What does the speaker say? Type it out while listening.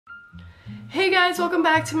Hey guys, welcome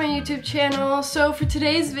back to my YouTube channel. So for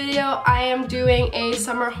today's video, I am doing a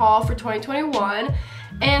summer haul for 2021.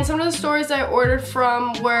 And some of the stores I ordered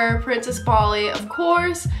from were Princess Polly, of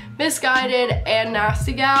course, Missguided, and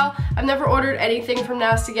Nasty Gal. I've never ordered anything from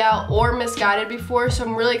Nasty Gal or Missguided before, so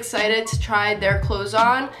I'm really excited to try their clothes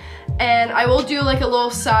on. And I will do like a little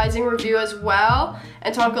sizing review as well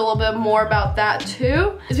and talk a little bit more about that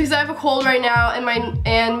too. It's because I have a cold right now and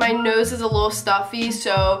my nose is a little stuffy,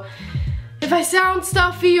 so if I sound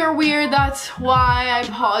stuffy or weird, that's why. I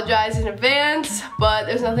apologize in advance, but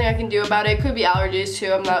there's nothing I can do about it. It could be allergies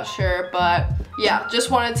too, I'm not sure, but yeah, just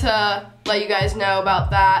wanted to let you guys know about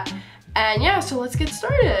that. And yeah, so let's get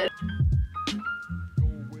started.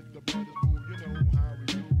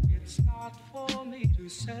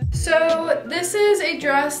 So this is a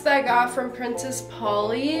dress that I got from Princess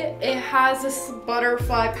Polly. It has this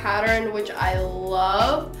butterfly pattern, which I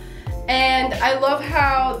love. And I love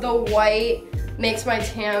how the white makes my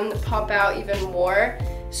tan pop out even more.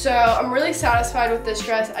 So I'm really satisfied with this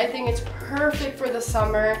dress. I think it's perfect for the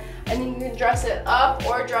summer. I think you can dress it up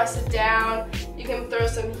or dress it down. You can throw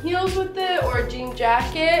some heels with it or a jean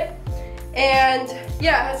jacket. And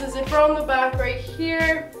yeah, it has a zipper on the back right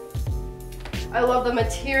here. I love the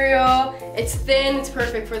material. It's thin, it's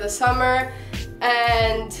perfect for the summer.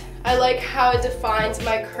 And I like how it defines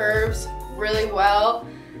my curves really well.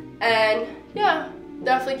 And yeah,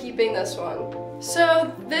 definitely keeping this one.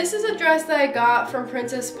 So this is a dress that I got from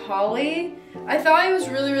Princess Polly. I thought it was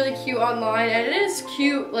really cute online, and it is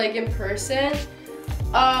cute like in person.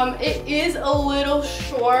 It is a little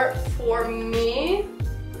short for me.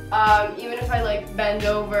 Even if I like bend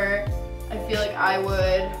over, I feel like I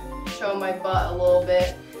would show my butt a little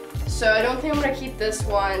bit. So I don't think I'm gonna keep this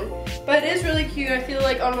one, but it is really cute. I feel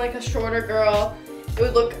like on like a shorter girl, it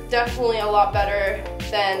would look definitely a lot better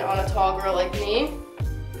than on a tall girl like me.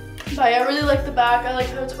 But I really like the back. I like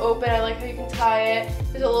how it's open. I like how you can tie it.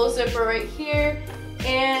 There's a little zipper right here.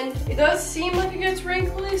 And it does seem like it gets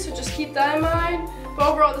wrinkly, so just keep that in mind. But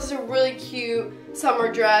overall, this is a really cute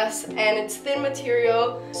summer dress, and it's thin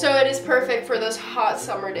material, so it is perfect for those hot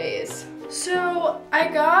summer days. So I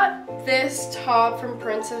got this top from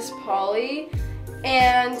Princess Polly,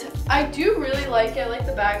 and I do really like it. I like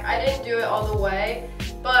the back. I didn't do it all the way,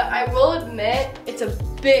 but I will admit it's a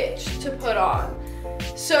bitch to put on.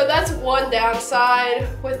 So that's one downside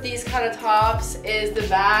with these kind of tops, is the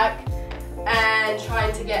back and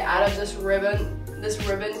trying to get out of this ribbon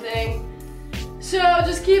thing. So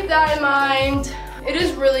just keep that in mind. It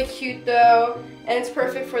is really cute though, and it's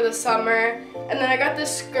perfect for the summer. And then I got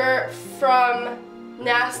this skirt from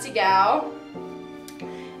Nasty Gal.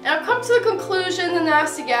 And I've come to the conclusion the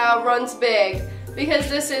Nasty Gal runs big, because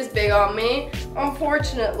this is big on me,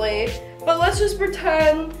 unfortunately. But let's just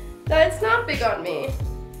pretend that it's not big on me.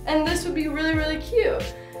 And this would be really cute.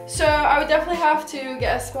 So I would definitely have to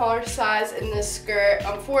get a smaller size in this skirt.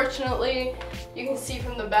 Unfortunately, you can see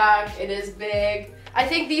from the back, it is big. I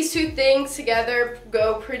think these two things together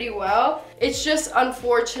go pretty well. It's just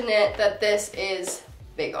unfortunate that this is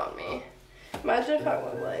big on me. Imagine if I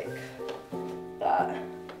went like that.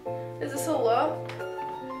 Is this a look?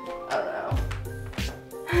 I don't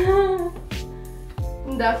know.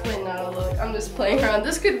 Definitely not a look. I'm just playing around.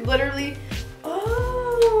 This could literally,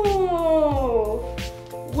 oh,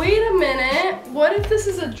 wait a minute. What if this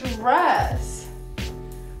is a dress?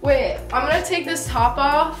 Wait, I'm gonna take this top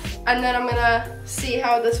off and then I'm gonna see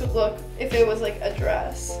how this would look if it was like a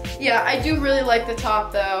dress. Yeah, I do really like the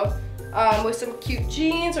top though. With some cute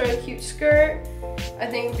jeans or a cute skirt, I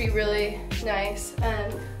think would be really nice.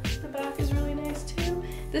 And the back is really nice too.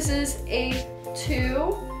 This is a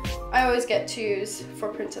 2. I always get 2s for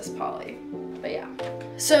Princess Polly, but yeah.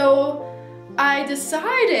 So I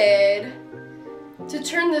decided to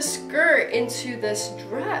turn the skirt into this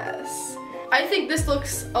dress. I think this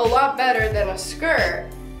looks a lot better than a skirt.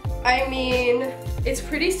 I mean, it's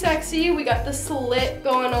pretty sexy. We got the slit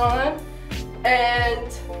going on, and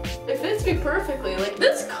it fits me perfectly. Like,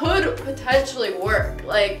 this could potentially work.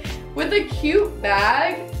 Like, with a cute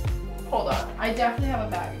bag. Hold on, I definitely have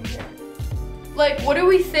a bag in here. Like, what do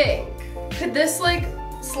we think? Could this like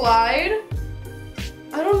slide?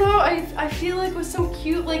 I don't know. I feel like with some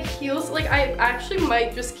cute like heels, like I actually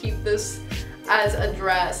might just keep this as a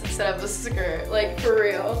dress instead of a skirt, like for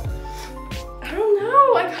real. I don't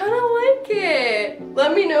know, I kind of like it.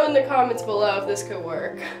 Let me know in the comments below if this could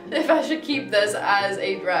work. If I should keep this as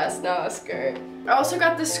a dress, not a skirt. I also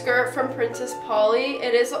got this skirt from Princess Polly.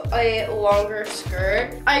 It is a longer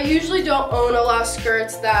skirt. I usually don't own a lot of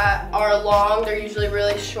skirts that are long. They're usually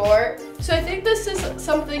really short. So I think this is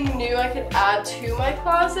something new I could add to my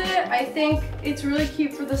closet. I think it's really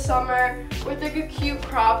cute for the summer with like a cute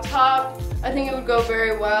crop top. I think it would go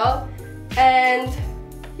very well. And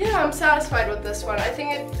yeah, I'm satisfied with this one. I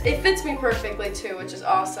think it fits me perfectly too, which is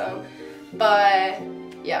awesome. But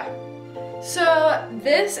yeah. So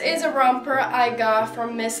this is a romper I got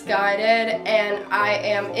from Missguided and I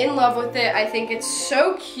am in love with it. I think it's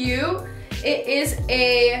so cute. It is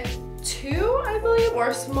a 2, I believe,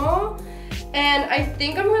 or small. And I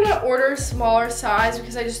think I'm gonna order a smaller size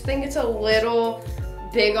because I just think it's a little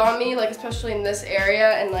big on me, like especially in this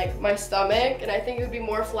area and like my stomach. And I think it would be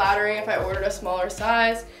more flattering if I ordered a smaller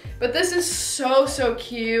size. But this is so, so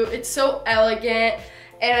cute. It's so elegant.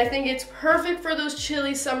 And I think it's perfect for those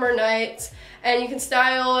chilly summer nights. And you can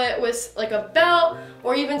style it with like a belt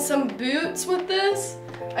or even some boots with this.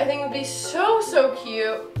 I think it would be so, so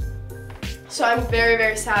cute. So I'm very,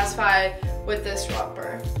 very satisfied with this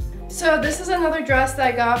romper. So this is another dress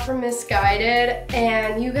that I got from Missguided.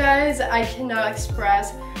 And you guys, I cannot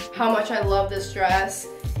express how much I love this dress.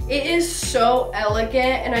 It is so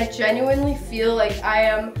elegant and I genuinely feel like I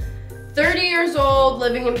am 30 years old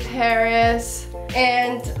living in Paris.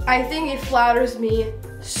 And I think it flatters me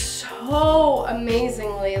so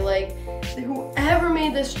amazingly. Like, whoever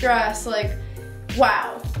made this dress, like,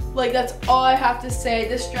 wow. Like, that's all I have to say.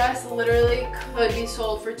 This dress literally could be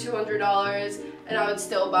sold for $200 and I would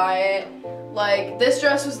still buy it. Like, this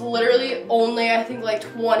dress was literally only, I think, like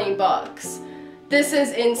 20 bucks. This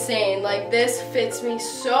is insane. Like, this fits me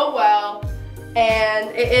so well and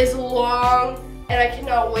it is long and I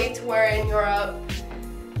cannot wait to wear it in Europe.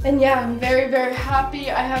 And yeah, I'm very, very happy.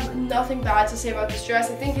 I have nothing bad to say about this dress.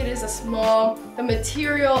 I think it is a small, the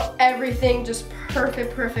material, everything just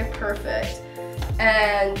perfect, perfect, perfect.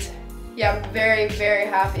 And yeah, I'm very, very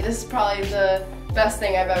happy. This is probably the best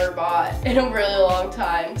thing I've ever bought in a really long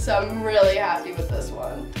time. So I'm really happy with this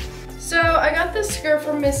one. So I got this skirt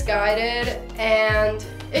from Missguided and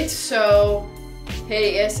it's so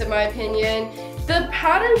hideous in my opinion. The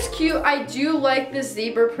pattern's cute. I do like this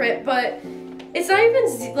zebra print, but it's not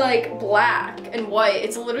even like black and white,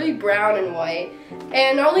 it's literally brown and white.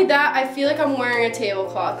 And not only that, I feel like I'm wearing a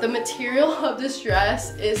tablecloth. The material of this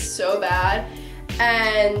dress is so bad.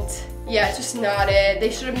 And yeah, it's just not it.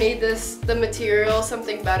 They should have made the material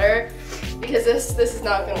something better because this is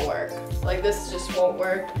not gonna work. Like, this just won't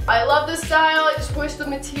work. I love this style, I just wish the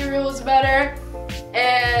material was better.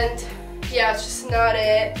 And yeah, it's just not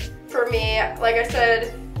it for me. Like I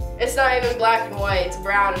said, it's not even black and white, it's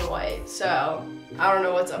brown and white, so I don't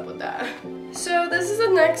know what's up with that. So this is the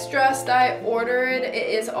next dress that I ordered. It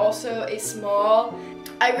is also a small.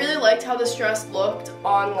 I really liked how this dress looked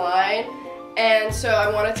online, and so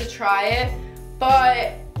I wanted to try it.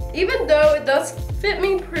 But even though it does fit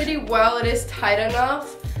me pretty well, it is tight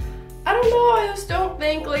enough. I don't know, I just don't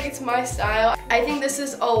think like it's my style. I think this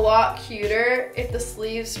is a lot cuter if the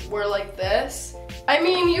sleeves were like this. I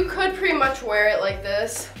mean, you could pretty much wear it like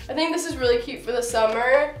this. I think this is really cute for the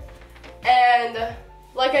summer. And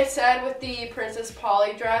like I said with the Princess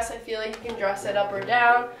Polly dress, I feel like you can dress it up or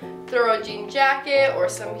down, throw a jean jacket or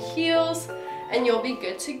some heels, and you'll be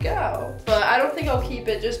good to go. But I don't think I'll keep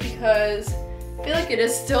it just because I feel like it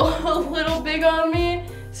is still a little big on me.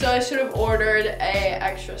 So I should have ordered a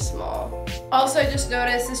extra small. Also, I just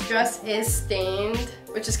noticed this dress is stained,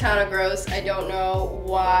 which is kind of gross. I don't know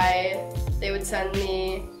why they would send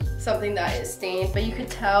me something that is stained, but you could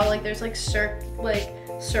tell like there's like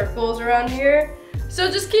circles around here. So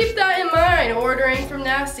just keep that in mind ordering from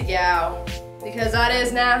Nasty Gal, because that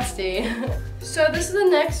is nasty. So this is the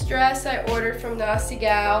next dress I ordered from Nasty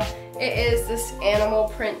Gal. It is this animal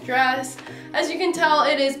print dress. As you can tell,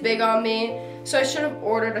 it is big on me, so I should have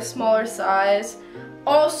ordered a smaller size.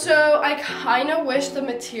 Also, I kind of wish the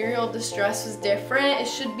material of this dress was different. It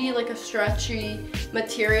should be like a stretchy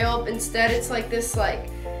material. Instead, it's like this like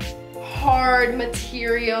hard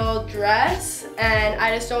material dress, and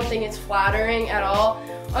I just don't think it's flattering at all.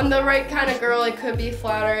 On the right kind of girl, it could be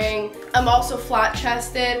flattering. I'm also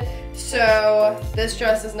flat-chested, so this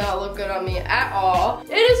dress does not look good on me at all.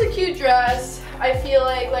 It is a cute dress. I feel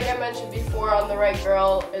like I mentioned before, on the right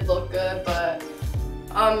girl, it looked good, but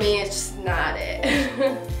on me, it's just not it.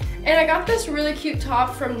 And I got this really cute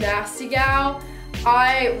top from Nasty Gal.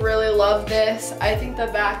 I really love this. I think the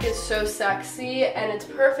back is so sexy and it's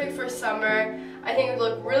perfect for summer. I think it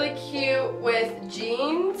would look really cute with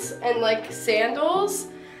jeans and like sandals.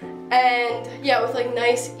 And yeah, with like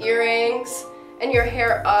nice earrings and your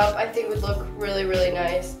hair up, I think would look really, really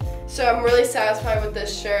nice. So I'm really satisfied with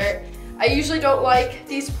this shirt. I usually don't like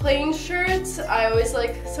these plain shirts. I always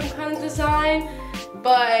like some kind of design,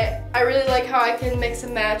 but I really like how I can mix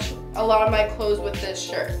and match a lot of my clothes with this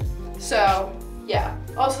shirt. So yeah,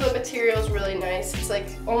 also the material is really nice. It's like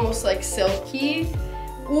almost like silky.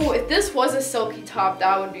 Ooh, if this was a silky top,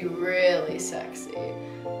 that would be really sexy,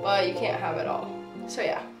 but you can't have it all. So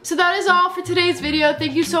yeah. So that is all for today's video.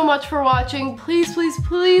 Thank you so much for watching. Please, please,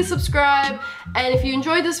 please subscribe. And if you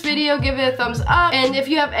enjoyed this video, give it a thumbs up. And if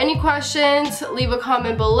you have any questions, leave a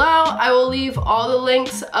comment below. I will leave all the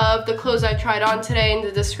links of the clothes I tried on today in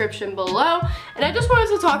the description below. And I just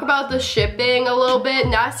wanted to talk about the shipping a little bit.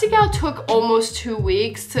 Nasty Gal took almost 2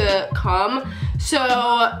 weeks to come.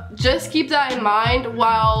 So just keep that in mind,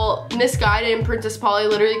 while Missguided and Princess Polly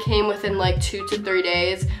literally came within like 2 to 3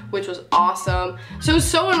 days, which was awesome. So it was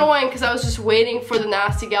so annoying because I was just waiting for the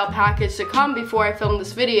Nasty Gal package to come before I filmed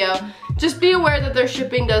this video. Just be aware that their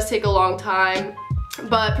shipping does take a long time.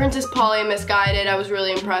 But Princess Polly and Missguided, I was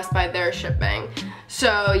really impressed by their shipping.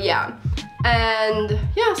 So yeah. And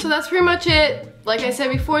yeah, so that's pretty much it. Like I said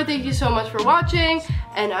before, thank you so much for watching,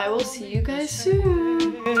 and I will see you guys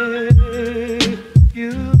soon.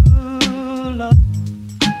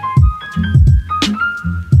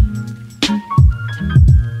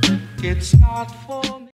 It's not for me.